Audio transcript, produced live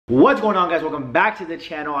What's going on, guys? Welcome back to the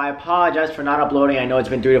channel. I apologize for not uploading. I know it's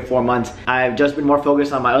been 3 to 4 months. I've just been more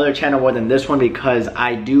focused on my other channel more than this one because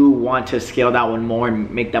I do want to scale that one more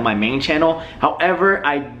and make that my main channel. However,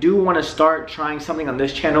 I do want to start trying something on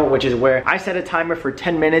this channel, which is where I set a timer for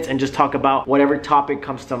 10 minutes and just talk about whatever topic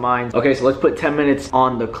comes to mind. Okay, so let's put 10 minutes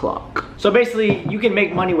on the clock. So basically, you can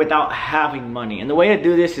make money without having money. And the way to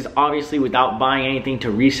do this is obviously without buying anything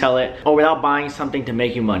to resell it or without buying something to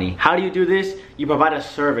make you money. How do you do this? You provide a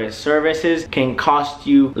service. Services can cost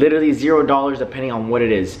you literally $0 depending on what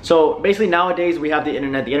it is. So basically nowadays we have the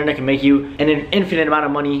internet. The internet can make you an infinite amount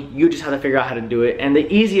of money. You just have to figure out how to do it. And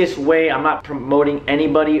the easiest way, I'm not promoting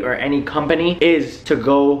anybody or any company, is to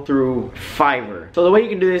go through Fiverr. So the way you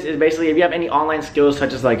can do this is basically if you have any online skills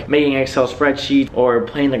such as like making Excel spreadsheets or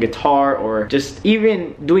playing the guitar or just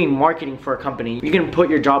even doing marketing for a company, you can put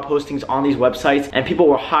your job postings on these websites and people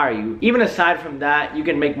will hire you. Even aside from that, you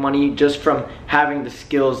can make money just from having the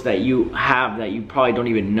skills that you have that you probably don't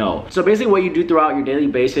even know. So basically what you do throughout your daily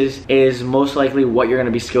basis is most likely what you're gonna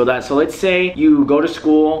be skilled at. So let's say you go to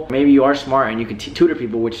school, maybe you are smart and you can tutor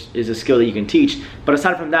people, which is a skill that you can teach. But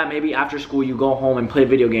aside from that, maybe after school you go home and play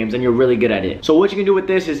video games and you're really good at it. So what you can do with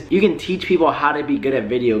this is you can teach people how to be good at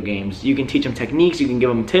video games. You can teach them techniques, you can give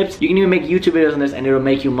them tips. You can even make YouTube videos on this and it'll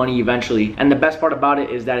make you money eventually. And the best part about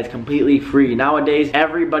it is that it's completely free. Nowadays,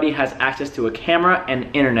 everybody has access to a camera and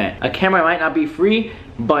internet. A camera might not be free,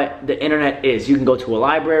 but the internet is. You can go to a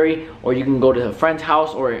library or you can go to a friend's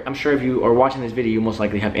house, or I'm sure if you are watching this video you most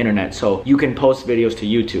likely have internet, so you can post videos to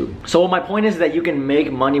YouTube. So my point is that you can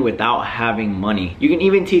make money without having money. You can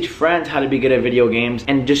even teach friends how to be good at video games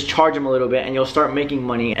and just charge them a little bit and you'll start making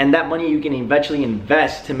money, and that money you can eventually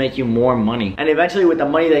invest to make you more money, and eventually with the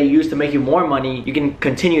money that you use to make you more money you can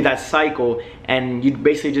continue that cycle and you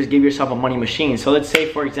basically just give yourself a money machine. So let's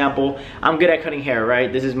say for example I'm good at cutting hair,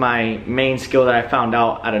 right? This is my main skill that I found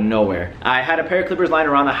out of nowhere. I had a pair of clippers lying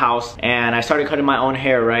around the house and I started cutting my own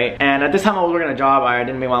hair, right? And at this time I was working a job. I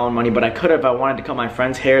didn't make my own money, but I could have, if I wanted to cut my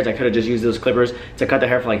friends' hairs, I could have just used those clippers to cut their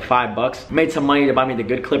hair for like $5. Made some money to buy me the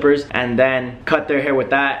good clippers and then cut their hair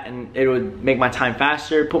with that, and it would make my time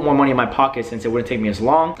faster, put more money in my pocket since it wouldn't take me as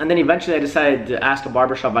long. And then eventually I decided to ask a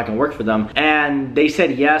barbershop if I can work for them, and they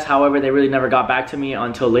said yes. However, they really never got back to me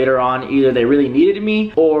until later on. Either they really needed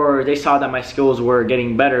me or they saw that my skills were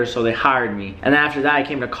getting better, so they hired me. And then after that I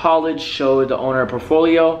came to college, showed the owner a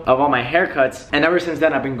portfolio of all my haircuts, and ever since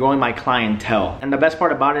then I've been growing my clientele. And the best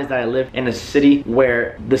part about it is that I live in a city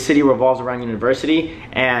where the city revolves around university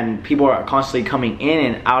and people are constantly coming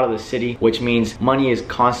in and out of the city, which means money is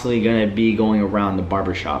constantly gonna be going around the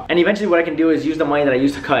barbershop. And eventually what I can do is use the money that I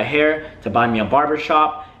used to cut hair to buy me a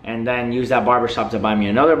barbershop, and then use that barbershop to buy me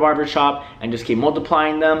another barbershop, and just keep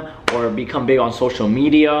multiplying them, or become big on social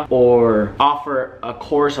media, or offer a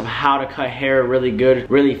course of how to cut hair really good,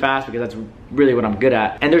 really fast, because that's really what I'm good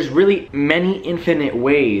at. And there's really many infinite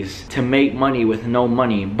ways to make money with no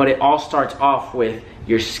money, but it all starts off with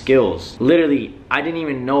your skills. Literally, I didn't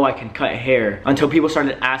even know I can cut hair until people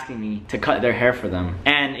started asking me to cut their hair for them.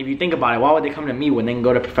 And if you think about it, why would they come to me when they can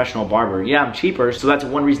go to a professional barber? Yeah, I'm cheaper, so that's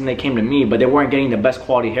one reason they came to me, but they weren't getting the best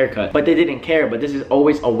quality haircut. But they didn't care, but this is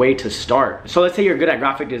always a way to start. So let's say you're good at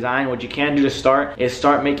graphic design. What you can do to start is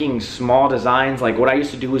start making small designs. Like what I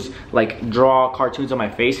used to do is like draw cartoons of my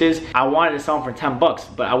faces. I wanted to sell them for 10 bucks,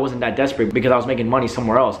 but I wasn't that desperate because I was making money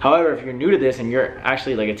somewhere else. However, if you're new to this and you're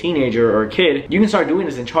actually like a teenager or a kid, you can start doing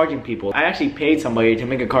this and charging people. I actually paid somebody to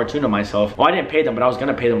make a cartoon of myself. Well, I didn't pay them, but I was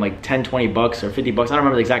gonna pay them like 10, 20 bucks or 50 bucks. I don't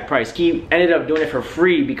remember the exact price. He ended up doing it for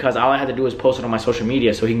free because all I had to do was post it on my social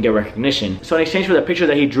media so he can get recognition. So in exchange for the picture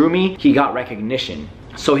that he drew me, he got recognition.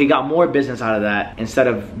 So he got more business out of that instead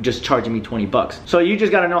of just charging me 20 bucks. So you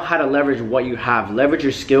just gotta know how to leverage what you have. Leverage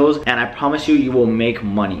your skills, and I promise you, you will make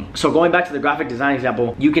money. So going back to the graphic design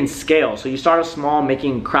example, you can scale. So you start off small,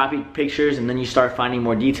 making crappy pictures, and then you start finding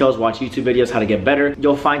more details, watch YouTube videos how to get better.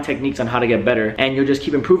 You'll find techniques on how to get better, and you'll just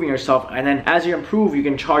keep improving yourself. And then as you improve, you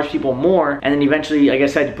can charge people more. And then eventually, like I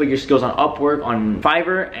said, you put your skills on Upwork, on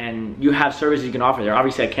Fiverr, and you have services you can offer there.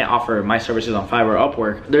 Obviously, I can't offer my services on Fiverr or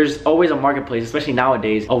Upwork. There's always a marketplace, especially nowadays,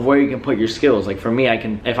 of where you can put your skills. Like for me, I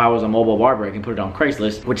can, if I was a mobile barber, I can put it on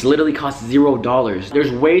Craigslist, which literally costs $0.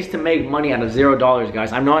 There's ways to make money out of $0,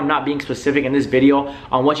 guys. I know I'm not being specific in this video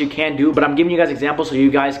on what you can do, but I'm giving you guys examples so you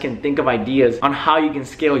guys can think of ideas on how you can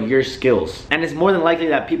scale your skills. And it's more than likely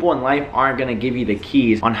that people in life aren't gonna give you the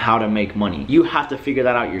keys on how to make money. You have to figure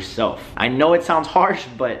that out yourself. I know it sounds harsh,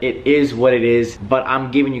 but it is what it is. But I'm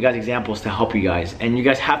giving you guys examples to help you guys. And you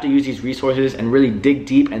guys have to use these resources and really dig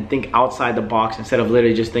deep and think outside the box instead of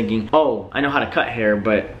literally just thinking, oh, I know how to cut hair,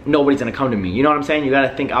 but nobody's gonna come to me. You know what I'm saying? You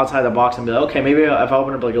gotta think outside the box and be like, okay, maybe if I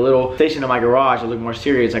open up like a little station in my garage, I look more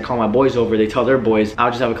serious, I call my boys over, they tell their boys, I'll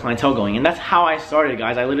just have a clientele going. And that's how I started,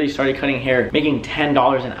 guys. I literally started cutting hair, making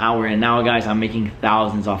 $10 an hour, and now, guys, I'm making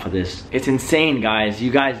thousands off of this. It's insane, guys.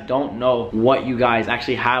 You guys don't know what you guys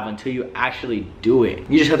actually have until you actually do it.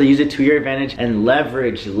 You just have to use it to your advantage and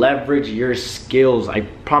leverage your skills. I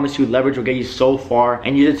promise you, leverage will get you so far,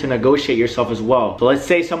 and use it to negotiate yourself as well. So let's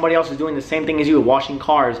say somebody else is doing the same thing as you, washing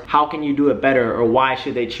cars. How can you do it better, or why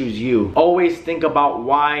should they choose you? Always think about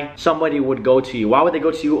why somebody would go to you. Why would they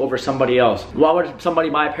go to you over somebody else? Why would somebody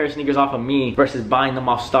buy a pair of sneakers off of me versus buying them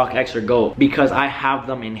off StockX or Go? Because I have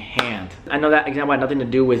them in hand. I know that example had nothing to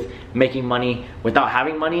do with making money without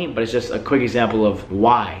having money, but it's just a quick example of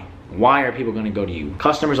why. Why are people gonna go to you?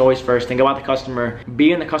 Customers always first. Think about the customer.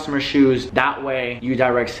 Be in the customer's shoes. That way you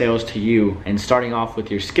direct sales to you, and starting off with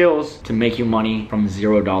your skills to make you money from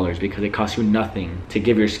 $0, because it costs you nothing to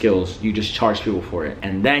give your skills. You just charge people for it,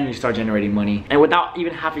 and then you start generating money, and without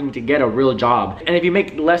even having to get a real job. And if you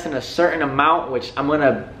make less than a certain amount, which I'm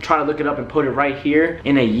gonna try to look it up and put it right here,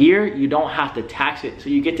 in a year you don't have to tax it, so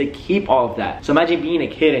you get to keep all of that. So imagine being a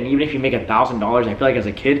kid, and even if you make $1,000, I feel like as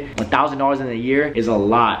a kid, $1,000 in a year is a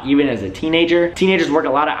lot. Even as a teenagers work a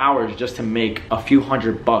lot of hours just to make a few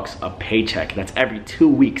 $100 a paycheck. That's every 2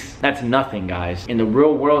 weeks. That's nothing, guys. In the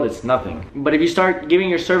real world, it's nothing. But if you start giving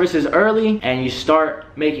your services early and you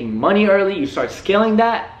start making money early, you start scaling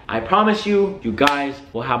that, I promise you, you guys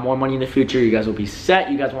will have more money in the future. You guys will be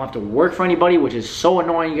set. You guys won't have to work for anybody, which is so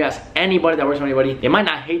annoying. You guys, anybody that works for anybody, they might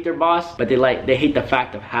not hate their boss, but they hate the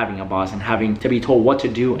fact of having a boss and having to be told what to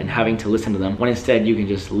do and having to listen to them, when instead you can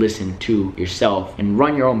just listen to yourself and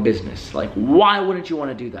run your own business. Like, why wouldn't you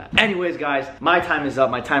want to do that? Anyways, guys, my time is up.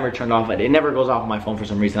 My timer turned off. It never goes off on my phone for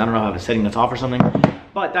some reason. I don't know if I have a setting that's off or something.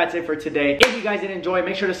 But that's it for today. If you guys did enjoy,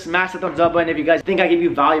 make sure to smash the thumbs up button. If you guys think I gave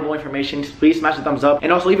you valuable information, please smash the thumbs up.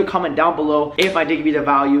 And also leave a comment down below if I did give you the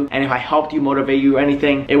value and if I helped you, motivate you, or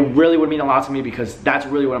anything. It really would mean a lot to me, because that's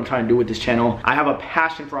really what I'm trying to do with this channel. I have a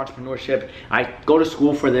passion for entrepreneurship. I go to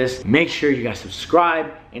school for this. Make sure you guys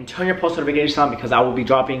subscribe and turn your post notifications on, because I will be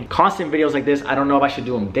dropping constant videos like this. I don't know if I should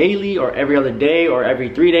do them daily or every other day or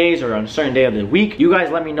every 3 days or on a certain day of the week. You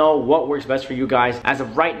guys let me know what works best for you guys. As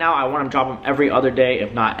of right now, I want to drop them every other day,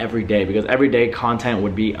 if not every day, because everyday content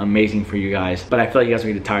would be amazing for you guys. But I feel like you guys are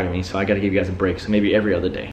getting tired of me, so I gotta give you guys a break. So maybe every other day.